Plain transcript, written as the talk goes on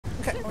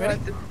Okay, ready?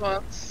 Alright, it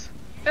was.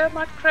 They're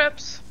mud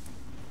crabs.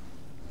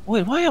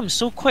 Wait, why am I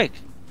so quick?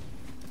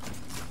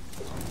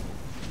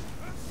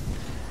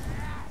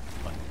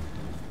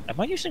 Am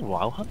I using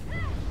Wild Hunt?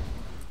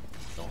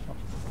 No.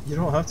 You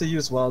don't have to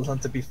use Wild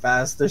Hunt to be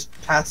fast. There's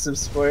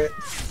passives for it.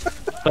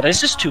 But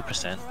it's just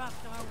 2%.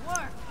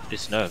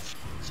 It's nerfed,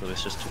 so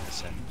it's just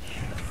 2%.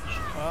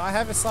 Well, I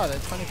have it slotted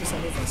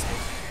 20% movement speed.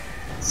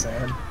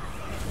 Sad.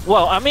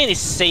 Well, I mean, it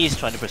says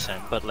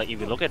 20%, but like if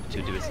you look at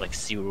the 2D, it's like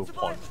 0.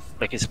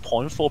 Like it's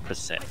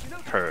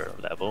 0.4% per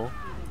level.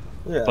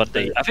 Yeah, But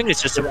I think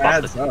it's just it a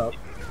adds buffer. up.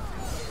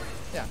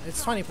 Yeah,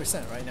 it's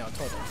 20% right now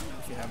total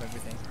if you have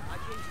everything.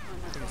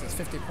 Because it's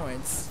 50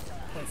 points,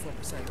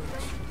 0.4%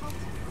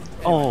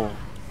 each. Oh.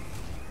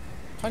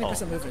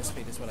 20% movement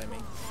speed is what I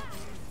mean.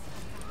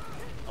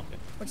 Okay.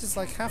 Which is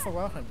like half a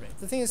Wild Hunt rate.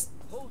 The thing is,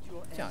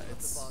 yeah,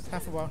 it's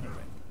half a Wild Hunt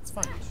rate. It's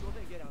fine.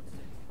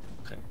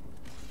 Okay.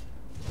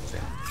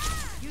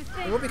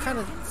 It would be kind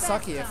of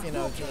sucky if, you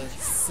know,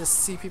 the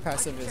CP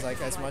passive is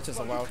like as much as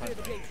a Wild Hunt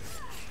rate.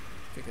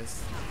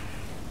 Because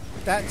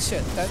that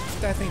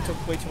thing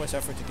took way too much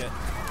effort to get.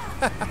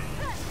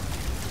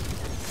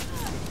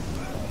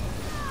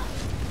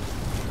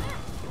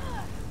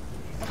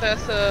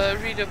 There's a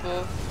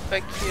readable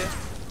back here.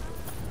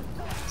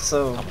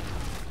 So,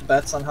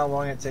 bets on how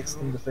long it takes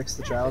them to fix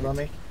the child on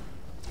me?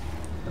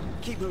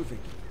 Keep moving.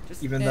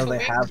 Just Even Yeah. though they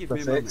Give have me the a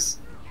moment. fix?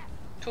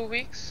 2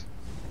 weeks.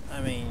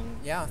 I mean,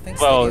 yeah, thanks.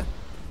 Well,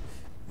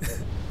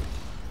 Lydia.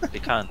 they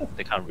can't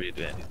really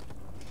do anything.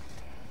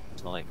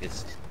 It's not like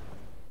it's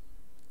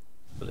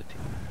ability.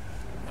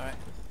 Alright.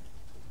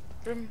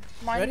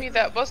 Remind Ready? me,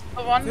 that was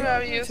the one Three,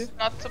 where two. you're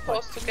not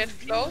supposed to get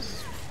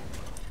close.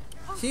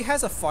 He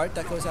has a fart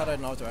that goes out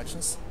in all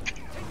directions.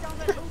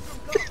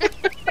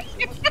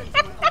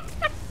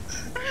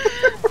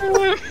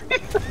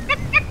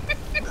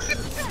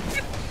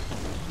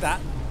 That.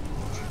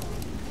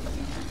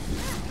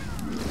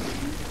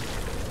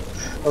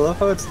 I love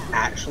how it's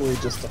actually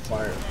just a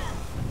fire.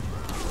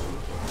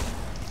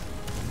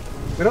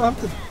 We don't have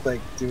to,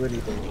 like, do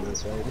anything for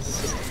this, right?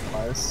 This is just a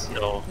farce.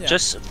 No, Yeah.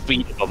 just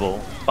read the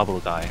bubble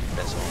guy.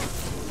 That's all.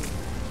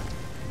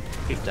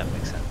 If that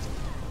makes sense.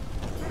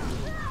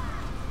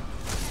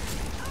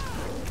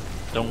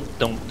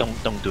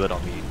 Don't do it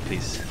on me,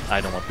 please.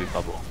 I don't want to be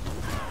bubble.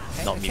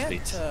 Not me, I can't,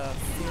 please.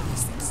 feel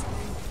these things.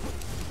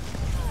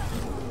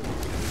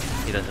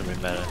 It doesn't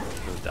really matter.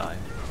 He'll die.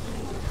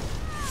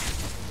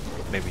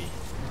 Maybe.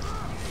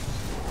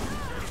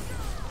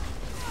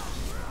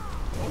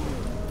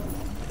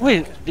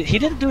 Wait, he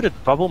didn't do the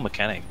bubble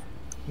mechanic.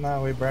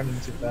 No, we burned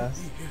him too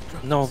fast.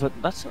 No, but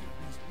that's a...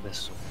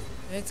 That's...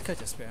 It could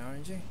just be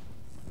RNG.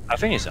 I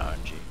think it's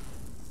RNG.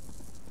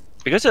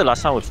 Because the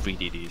last time with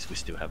 3DDs, we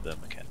still have the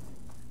mechanic.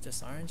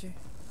 Just RNG?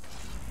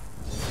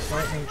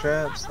 Lightning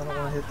traps, I don't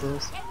want to hit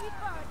those.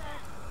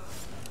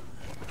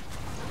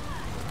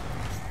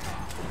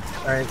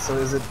 Alright, so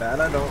is it bad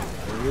I don't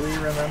really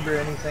remember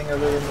anything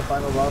other than the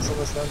final boss of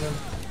this dungeon?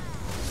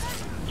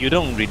 You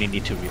don't really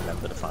need to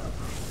remember the final.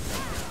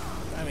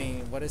 I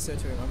mean, what is there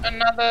to remember?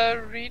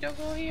 Another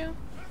readable here.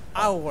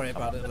 I'll worry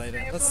about it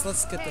later. Let's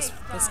get this.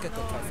 Let's get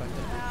the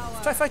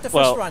trifecta. Trifecta first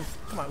Well- run.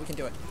 Come on, we can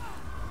do it.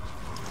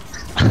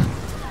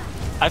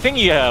 I think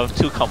you have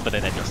too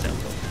confident in yourself,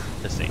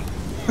 though. Just saying.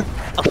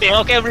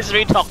 okay, I'm just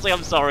really toxic.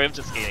 I'm sorry. I'm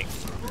just kidding.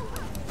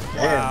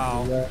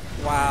 Wow. Yeah,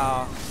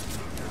 Wow.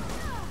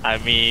 I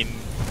mean,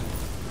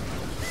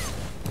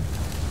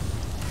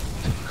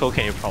 Cole,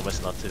 can you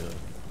promise not to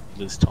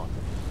lose taunt?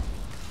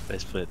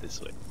 Let's put it this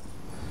way.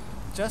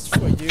 Just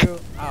for you,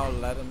 I'll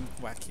let him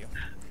whack you.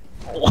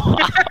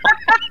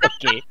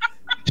 Okay,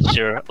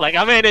 sure. Like,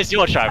 I mean, it's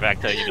your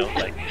trifecta, you know.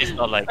 Like, it's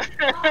not like.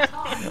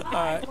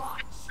 Alright.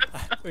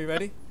 We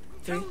ready?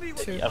 3,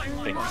 2, Yeah, I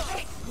think.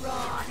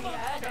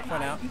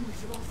 1 out.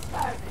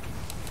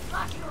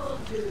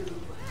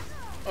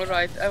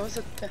 Alright,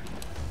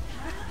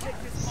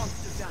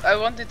 I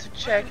wanted to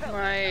check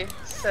my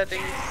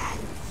settings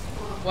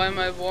why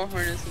my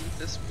warhorn isn't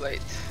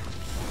displayed.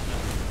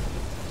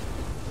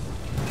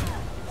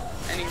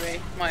 Anyway,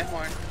 my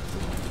horn.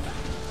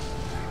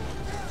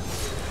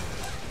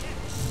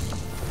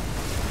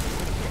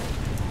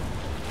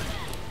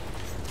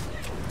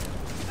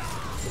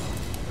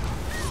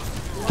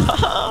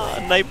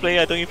 Haha, night play.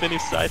 I don't even need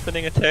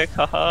siphoning attack.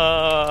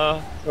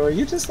 Haha. So are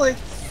you just like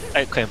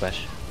I claim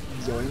bash.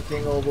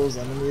 yoinking all those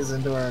enemies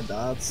into our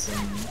dots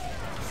and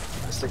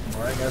just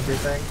ignoring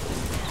everything?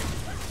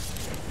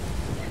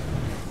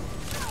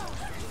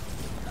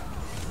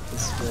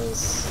 This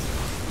feels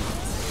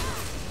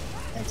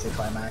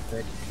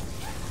anticlimactic.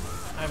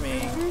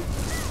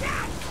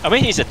 I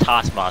mean, he's a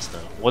taskmaster.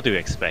 What do you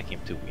expect him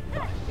to win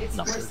by?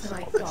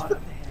 Nothing.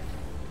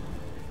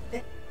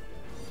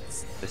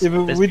 Yeah,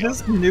 but we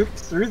just nuked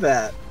through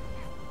that.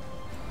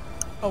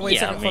 Oh wait a Yeah,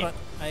 second, I hold mean- on.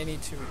 I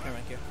need to repair my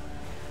gear.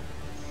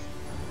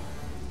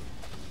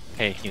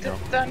 Hey, you know,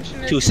 This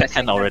dungeon is 2 seconds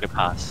missing already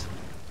passed.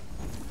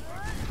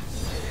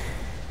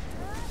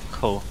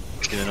 Cool.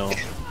 You know,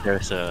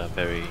 there's a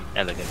very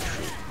elegant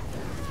truth.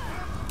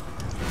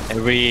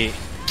 Every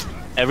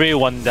Every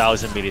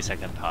 1,000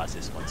 millisecond pass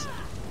is 1 second.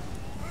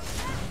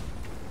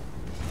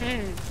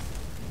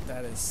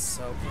 That is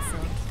so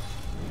profound.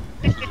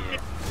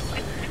 Yeah.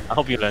 I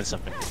hope you learned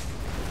something.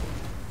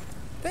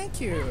 Thank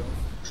you.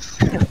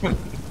 I'm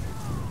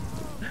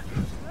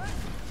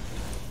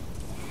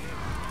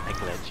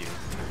glad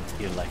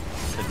you like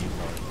the new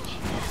knowledge.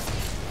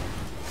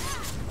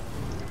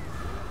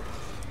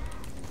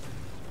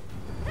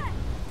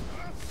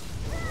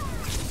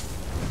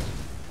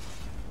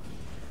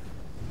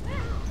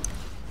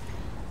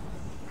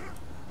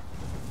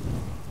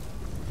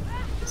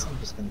 Guess I'm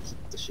just gonna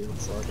keep the shield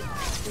slug.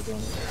 We're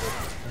doing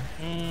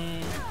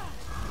it.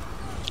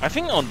 I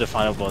think on the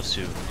final boss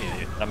too,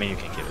 I mean you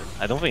can kill it.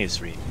 I don't think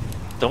it's real.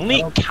 The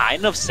only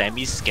kind of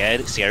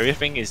scary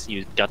thing is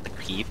you got the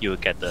creep, you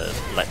get the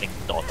lightning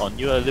dot on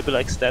you a little bit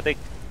like static.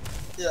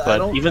 Yeah, But I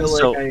don't even feel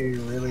so, like I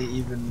really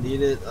even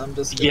need it. I'm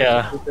just gonna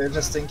Yeah. keep it there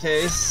just in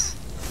case.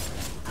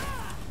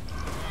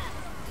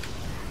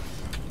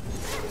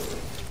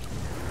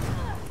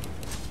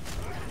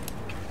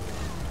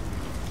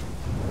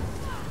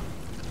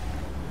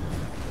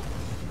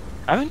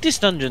 I think this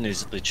dungeon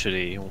is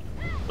literally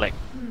like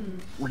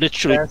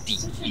literally Yes.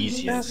 the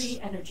easiest.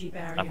 Energy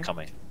barrier. I'm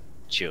coming.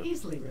 Chill.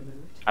 Easily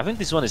removed. I think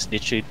this one is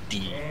literally the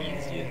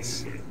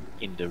easiest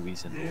in the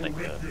recent like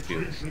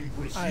field.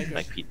 I agree.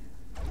 Like Pete.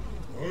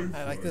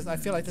 I like this. I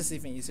feel like this is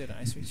even easier than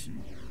Ice Reach.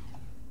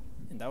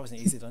 And that was an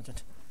easy dungeon.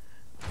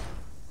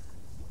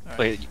 Alright.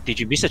 Wait, did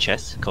you miss a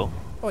chest, Cole?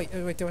 Oh,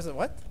 wait, there was a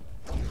what?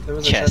 There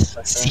was a Chest.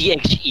 chest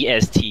back there.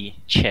 CHEST.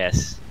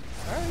 Chest.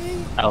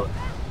 Sorry. Oh.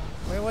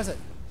 Where was it?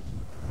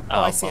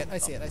 Oh, I see it. I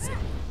see it. I see it.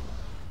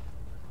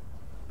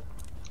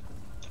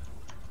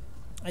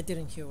 I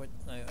didn't hear what.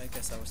 I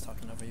guess I was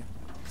talking over you.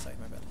 Sorry,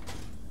 my bad.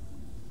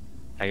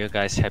 Are you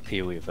guys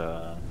happy with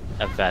a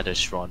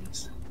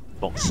Vadashron's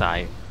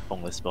side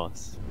boneless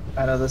boss?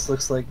 I know this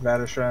looks like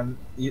Vadashron.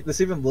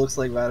 This even looks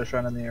like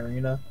Vadashron in the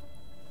arena.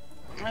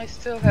 I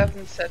still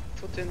haven't set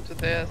foot into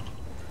there.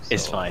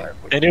 It's so fine. I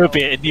would And it will know.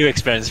 be a new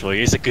experience for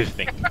you. It's a good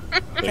thing.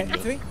 Okay,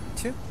 3,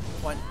 2,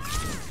 1.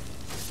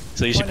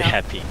 So you should be Point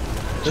out. happy.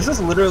 This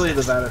is literally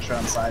the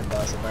Vadashron side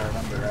boss, if I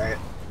remember right.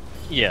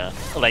 Yeah,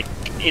 like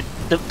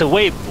the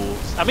way it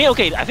moves. I mean,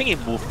 okay, I think it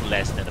moved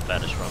less than the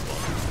Vadashron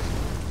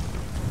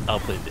boss. I'll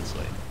put it this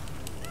way.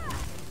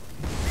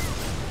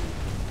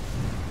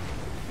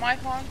 My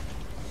horn.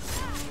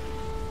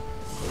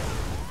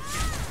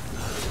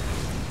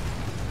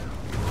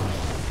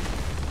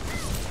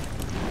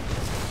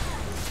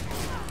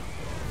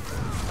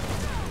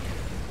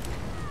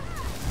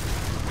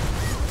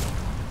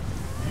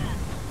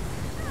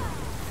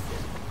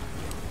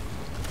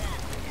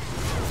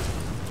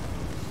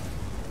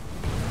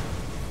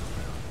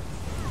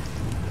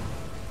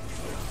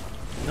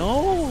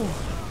 No.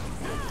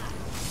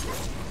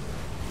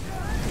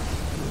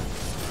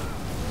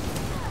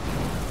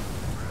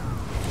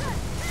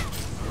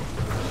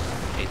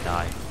 Hey,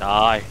 die,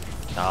 die,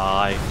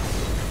 die.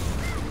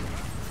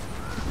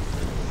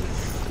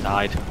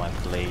 Die to my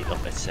blade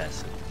of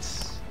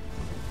assassins.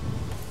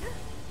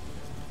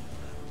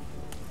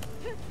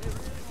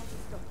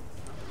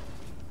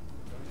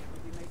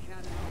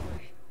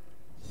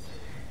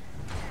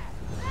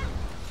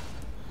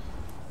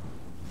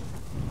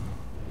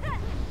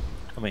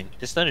 I mean,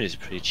 this dungeon is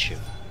pretty chill,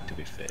 to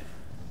be fair.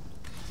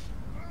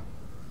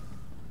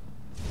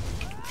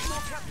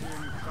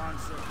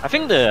 I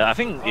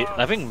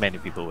think many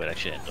people will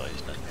actually enjoy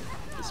this dungeon,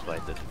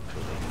 despite the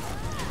difficulty.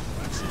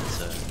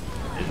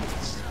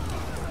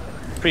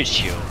 It's pretty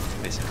chill,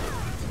 basically.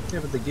 Yeah,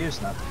 but the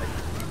gear's not like.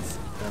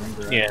 I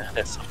remember right. Yeah,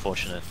 that's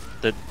unfortunate.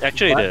 The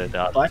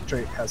Black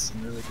Drake has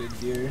some really good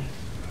gear.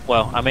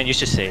 well, I mean, you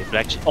should say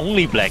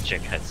only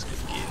Blackjack has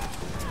good gear.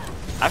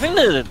 I think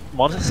the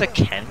monster set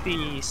can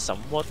be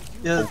somewhat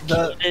Yeah,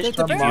 okay-ish, The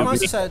Some very mob-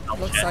 monster maybe set not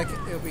looks gen. like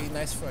it would be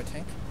nice for a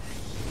tank.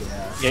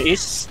 Yeah. Yeah,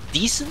 it's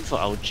decent for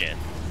outgen,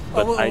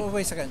 but Oh, I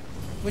wait a second.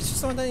 Which is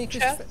the one that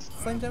increases Chest?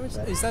 flame damage?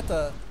 Right. Is that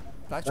the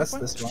black That's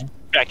one? this one.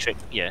 Blackjack,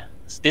 yeah.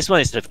 This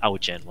one is the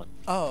outgen one.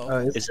 Oh, Oh,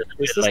 okay. is It's a is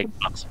bit this like one?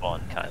 Black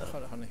Spawn kind of.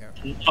 Hold on here.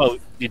 Oh,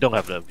 you don't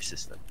have the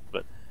resistant,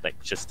 but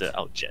like just the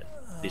outgen,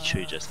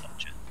 literally just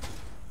outgen.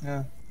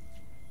 Yeah.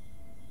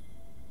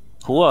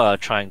 Who are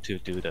trying to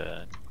do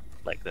the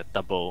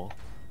double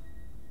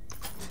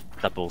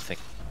thing?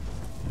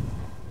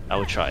 I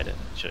would try that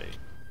actually,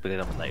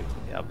 because I'm like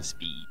I'm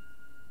speed.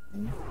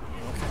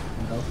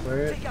 Go for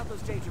it. Take out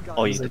those danger guns.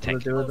 Oh, you Is the it gonna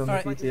tank. do it on the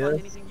Alright. If I can find PTS?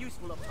 anything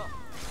useful up top.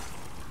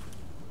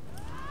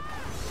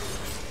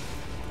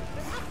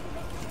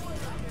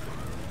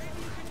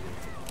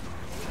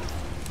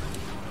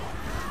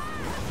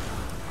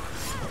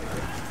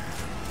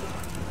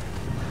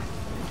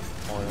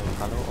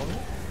 Hello,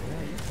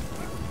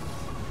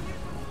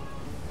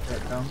 There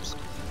it comes.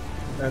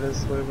 That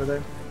is over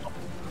there.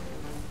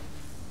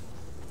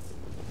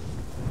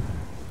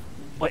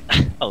 Wait.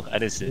 Oh, I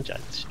didn't see the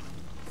judge.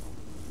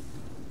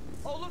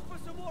 Oh, look for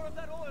some more of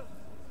that oil.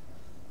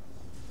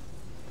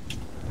 Can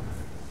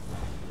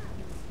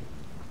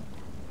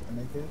I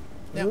make it?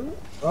 Yep. Ooh.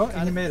 Oh,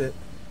 Got he it. made it.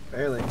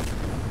 Barely.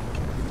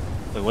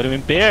 Wait, what do you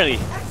mean barely? He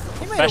made it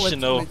with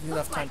Professional,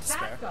 enough time to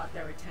spare. That got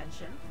their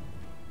attention.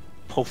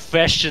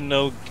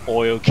 professional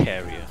oil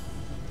carrier.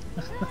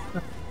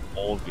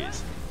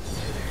 Obvious.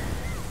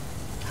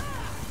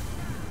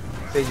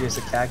 Figures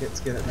the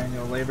Caggots good at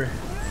manual labor.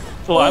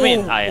 Well, I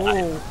mean, I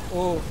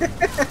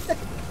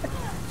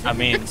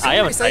mean, I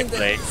am a type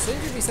play.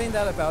 Shouldn't you be saying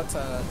that about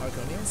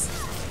Argonians?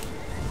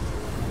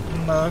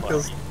 No,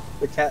 because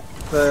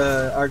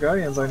the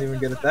Argonians aren't even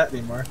good at that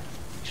anymore.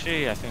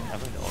 Actually, I think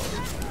the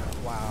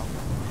oil. Wow.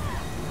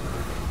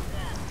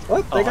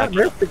 What? They got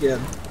nerfed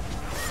again.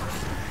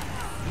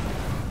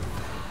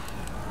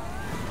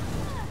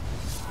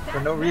 For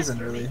no reason,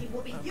 really.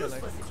 I'm gonna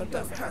clip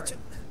that for hatchet.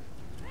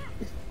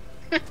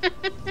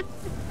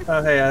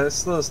 Oh, hey, there's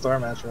still a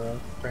Storm Atro,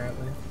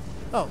 apparently.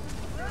 Oh.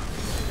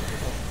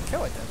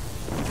 Kill it then.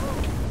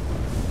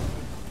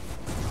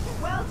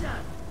 Well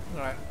done.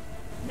 Alright.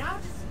 Now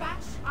dispatch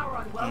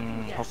our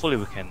unwelcome guests. Hopefully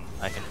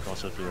I can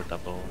also do a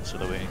double so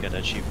that we can get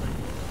that achievement.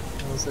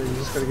 So you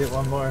just gotta get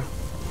one more.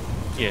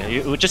 Yeah,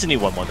 we just need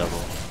one more double,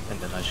 and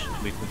then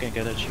we can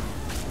get that achievement.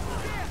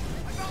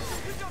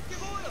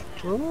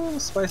 Ooh,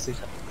 spicy.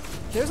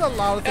 There's a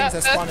lot of things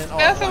that spawn in all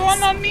at There's a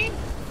once. one on me.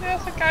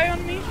 There's a guy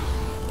on me.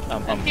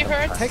 And he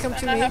hurts. Take him to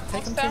and I me. have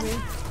Take him cooldown. to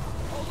me.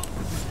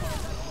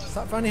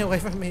 Stop running away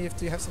from me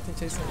if you have something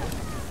chasing you.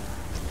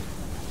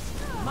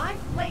 My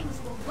flames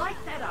will light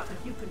that up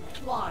if you can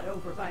plod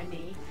over by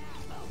me.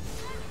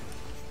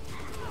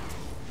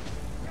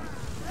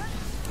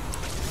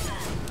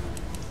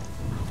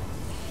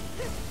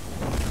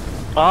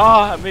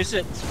 Ah, I missed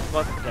it.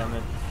 God damn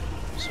it.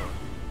 Sorry.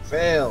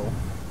 Fail.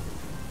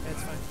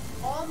 It's fine.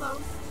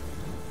 Almost.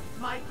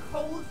 My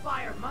cold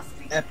fire must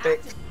reach Epic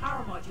active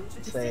power module to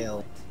disable fail.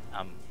 it.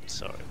 I'm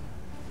sorry.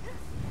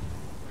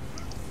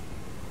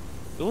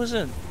 It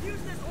wasn't. Use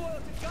this oil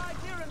to guide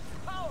Niren's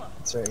power.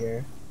 It's right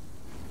here.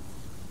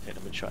 Okay,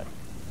 let me try.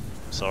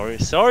 Sorry.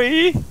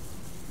 Sorry.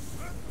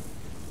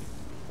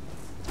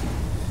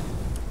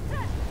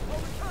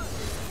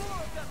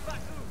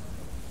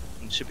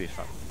 It should be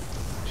fun.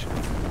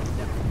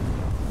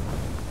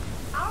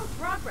 Our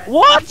progress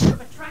What? comes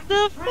from attractive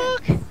The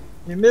trends. fuck?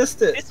 You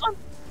missed it. This one?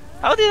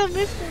 How did I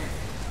miss it?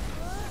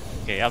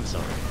 Okay, I'm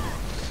sorry.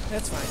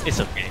 It's fine. It's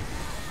okay.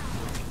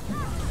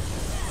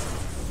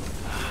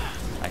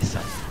 I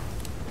suck.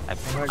 I'm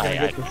not gonna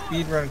get the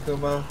speed run,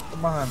 Kumo.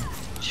 Come on.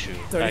 True.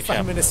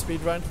 35-minute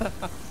speed run.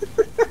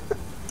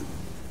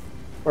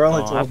 We're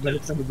only Oh, 12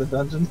 minutes into the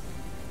dungeon.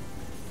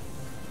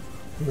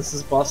 This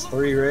is boss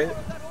 3, right?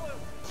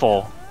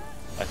 4,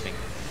 I think.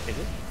 Is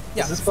it?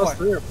 Yeah, Is this 4. boss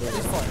 3 or 4?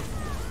 It's 4.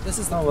 This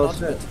is the Oh, well,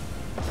 penultimate. shit.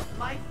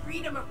 My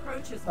freedom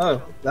approaches. Oh,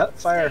 mortal. that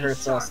fire Stay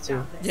hurts sharp us too.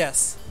 out there.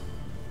 Yes.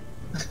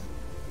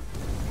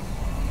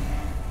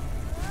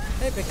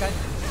 Hey, big guy.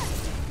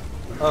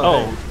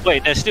 Oh, hey.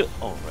 wait, there's still.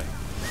 Oh, right.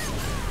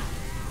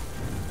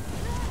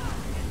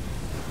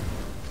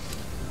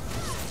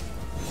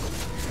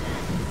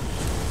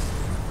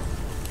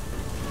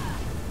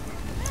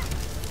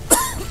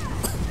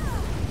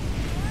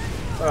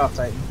 Put off,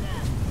 Titan.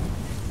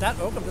 That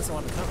Oakham doesn't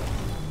want to come.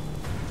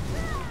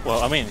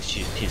 Well, I mean,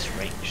 he's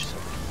ranged, so.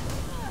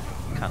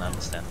 Can't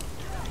understand.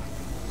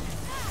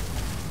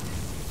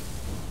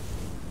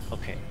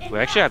 Okay, we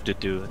actually have to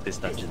do this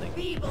dungeon thing.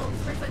 Feeble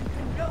prison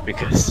can no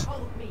Because- longer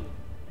hold me.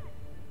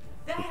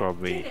 That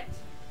probably- did it.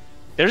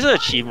 There's an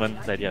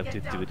achievement that you have to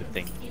do the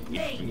thing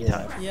every Yeah.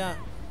 time. Yeah.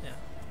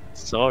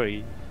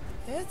 Sorry.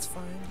 It's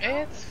fine.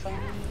 It's fine.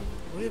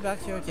 We'll be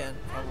back here again,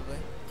 probably.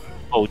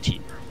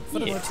 OT. For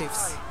the Yeah,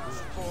 motifs.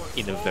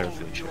 in the very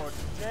future.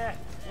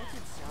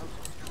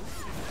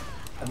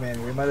 I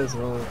mean, we might as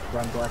well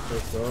run Black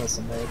Earth Royal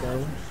someday,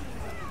 though.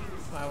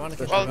 I want to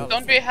get Well, developed.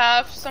 don't we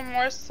have some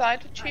more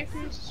side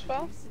achievements as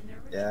well?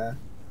 Yeah.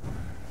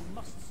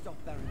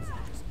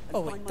 Oh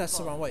wait, that's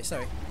the wrong way,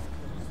 sorry.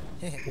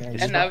 Yeah, And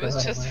just I walk was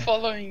around just there.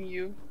 following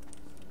you.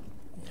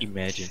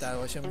 Imagine. That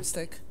was your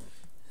mistake.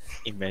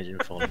 Imagine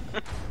falling.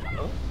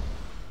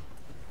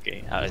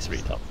 Okay, let's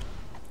read up.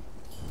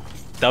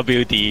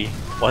 WD,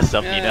 what's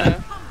up,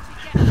 Nina?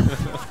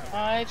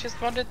 I just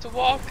wanted to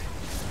walk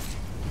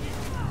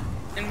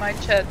in my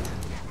chat.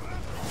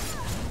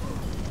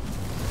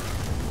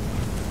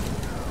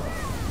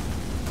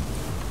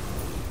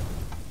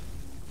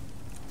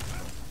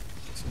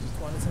 So you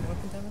just wanted some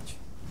weapon damage?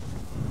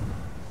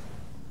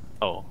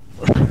 Oh,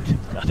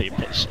 now that you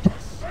mentioned.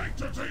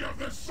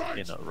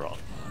 You're not wrong.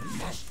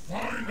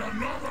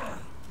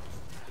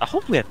 I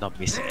hope we are not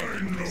missing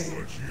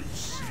anything.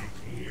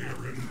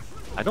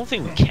 I don't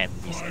think we can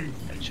miss anything,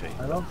 actually.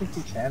 I don't think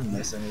you can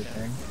miss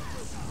anything.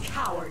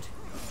 Coward.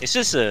 It's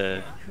just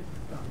a...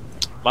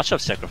 Much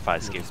of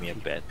sacrifice gave me a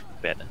bad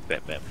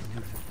memory.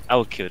 I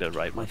will kill the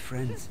right My one.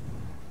 friends.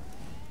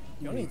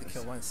 You only need to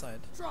kill one side.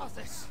 Draw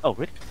this. Oh,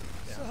 really?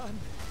 Son.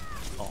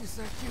 Oh. Is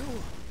that you?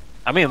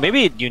 I mean,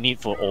 maybe you need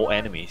for all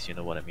enemies, you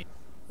know what I mean?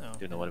 No.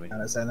 You know what I mean?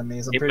 Honest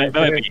enemies, I'm It pretty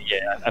might sure. be,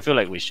 yeah, I feel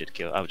like we should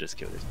kill. I'll just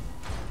kill this.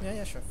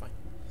 Yeah, sure, fine.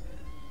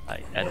 I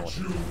don't want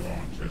to.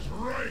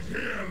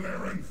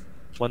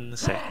 1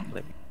 sec.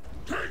 Let me.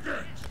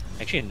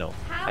 Actually, no.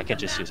 I can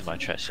just use my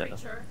trash shadow.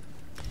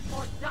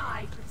 or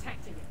die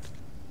protecting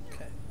it.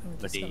 Okay, I'm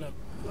just Ready. gonna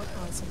put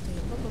on something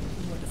a little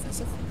bit more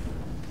defensive.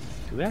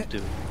 Do we have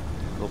to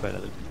go back a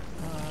little?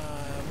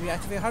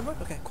 Reactivate hardware?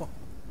 Okay, cool.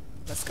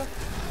 Let's go.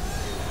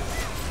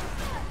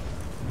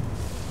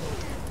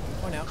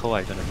 For now. Cole,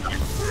 are you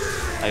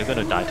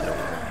gonna die to it?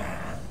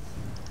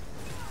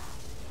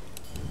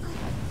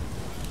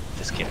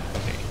 Just kidding.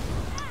 Okay,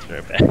 it's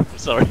very bad.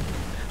 Sorry,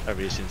 I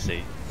really shouldn't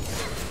say.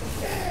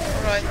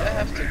 Alright, I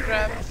have to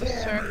grab the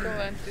circle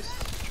and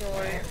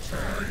destroy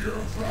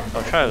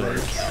I'll try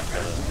to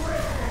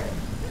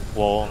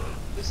wall.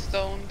 the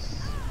stones.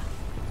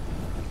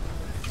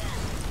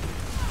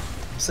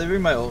 I'm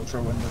saving my ult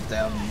for when the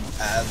damn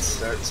ads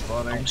start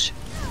spawning.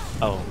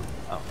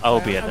 I'll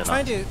be at I'm the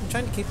trying last. to I'm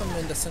trying to keep him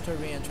in the center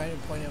ring and trying to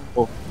point him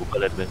Move a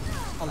little bit.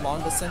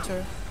 along the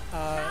center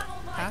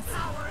path,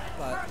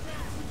 but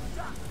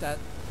that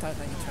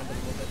thing turned a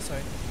little bit.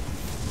 Sorry.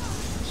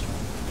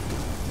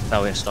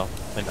 Now we stop.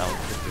 When now.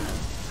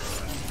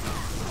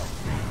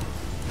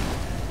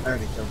 I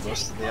already killed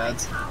most of the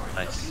ads.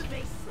 Nice. You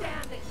may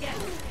stand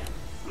against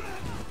him.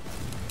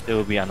 There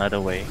will be another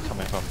way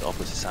coming from the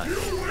opposite side.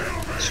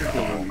 Should be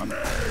one.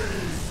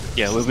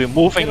 Yeah, we'll be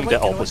moving Get away, the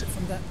get away opposite.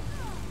 from that.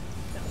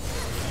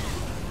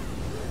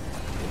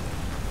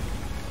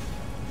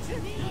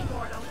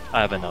 I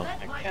haven't know.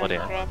 I What can't they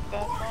are. grab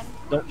that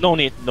one. No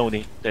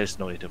need. There's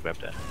no need to grab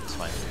that. It's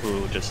fine.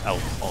 We'll just out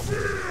of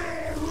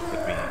the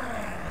green.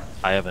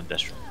 I haven't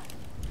destroyed.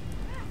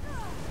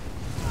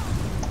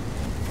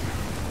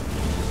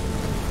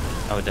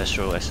 I will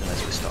destroy as soon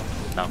as we stop.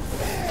 Now.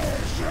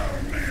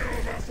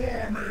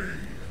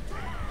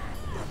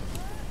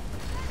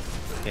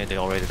 Yeah, they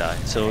already died,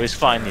 so it's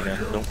fine. You know,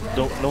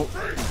 don't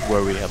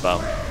worry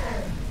about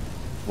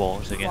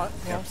walls again.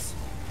 Yeah. Walls.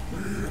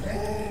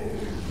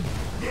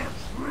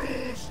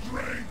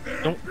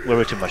 Don't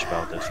worry too much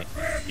about the thing.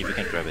 If you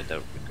can grab it, that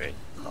would be great.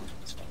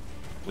 It's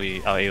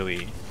fine. Our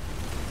AoE.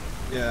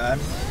 Yeah,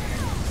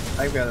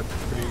 I've got a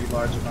pretty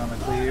large amount of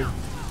cleave.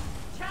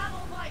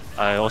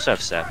 I also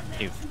have set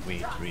if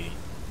we agree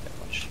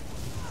that much.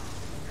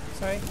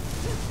 Sorry.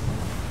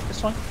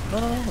 It's fine. No,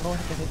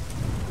 get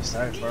it.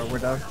 Sorry, we're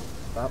done.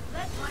 Stop.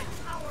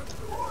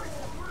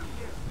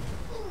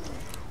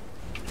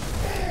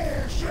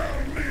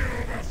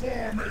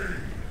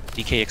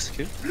 DK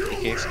execute.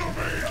 DK execute.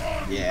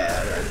 Yeah,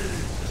 right.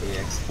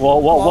 TX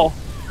Wall.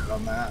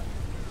 on that.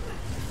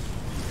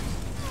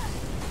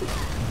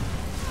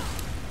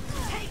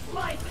 Take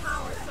my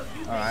power so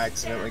you Oh, I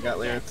accidentally got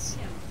Lyrics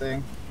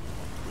thing.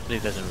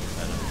 It doesn't really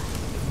matter.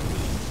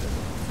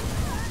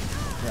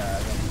 Yeah,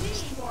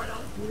 I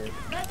don't need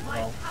it.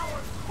 Well,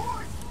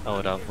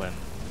 Hold up when.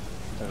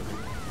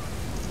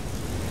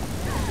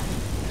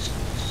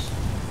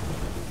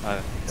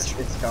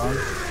 it's gone.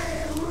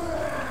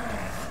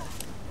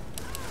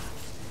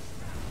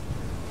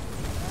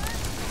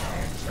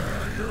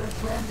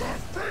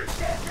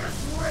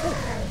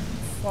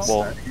 Wall. Wall.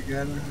 Start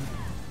again.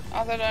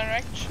 Other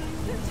direction.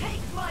 take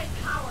my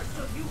power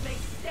so you may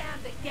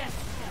stand against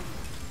him.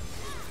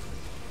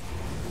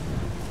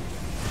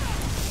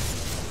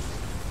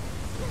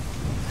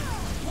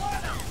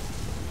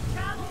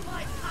 Channel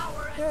my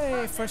power and Yay!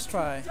 turn First it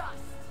try. to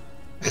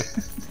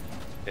dust.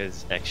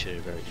 It's actually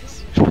very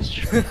easy.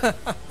 Yeah,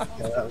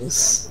 that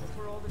was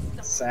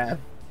sad.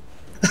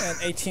 And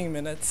 18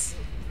 minutes.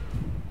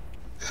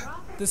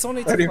 This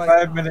only took like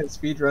 35-minute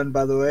speedrun,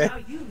 by the way. Now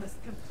you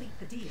must complete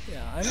the deal.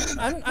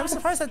 yeah. I'm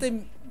surprised that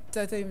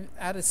they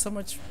added so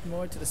much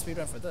more to the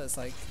speedrun for this.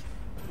 Like,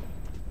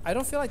 I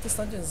don't feel like this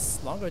dungeon is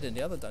longer than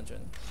the other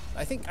dungeon.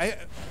 I think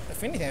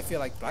if anything, I feel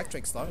like Black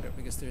Drake's longer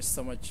because there's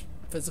so much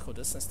physical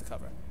distance to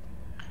cover.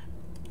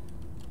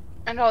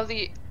 And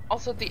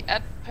also the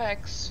ad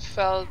packs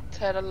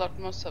had a lot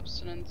more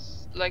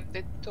substance. Like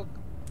they took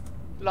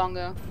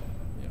longer.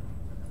 Yeah.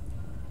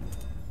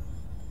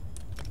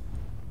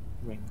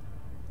 Ring.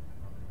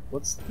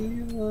 What's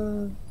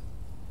the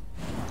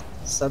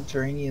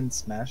Subterranean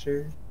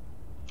Smasher?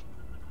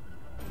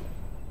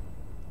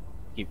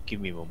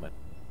 Give me a moment.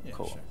 Yeah,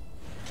 Cool.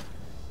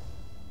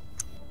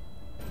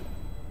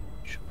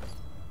 sure.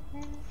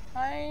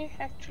 I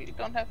actually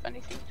don't have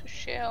anything to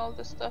share all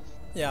the stuff.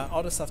 Yeah,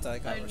 all the stuff that I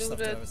got I was stuff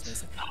that I looted. was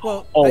missing.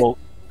 Well, Oh,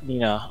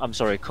 Nina, I'm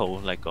sorry, Cole.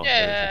 Let go.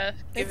 Yeah,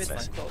 give It's it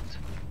fine. a quote.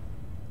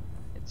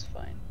 It's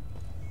fine.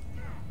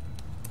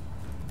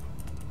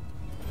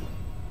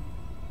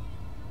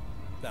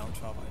 down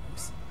 12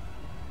 items.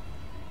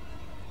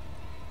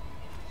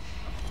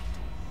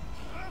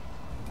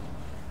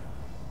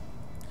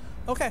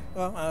 Okay,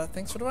 well,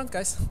 thanks for the run,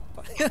 guys.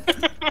 Bye.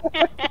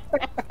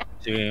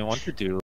 Do you want to do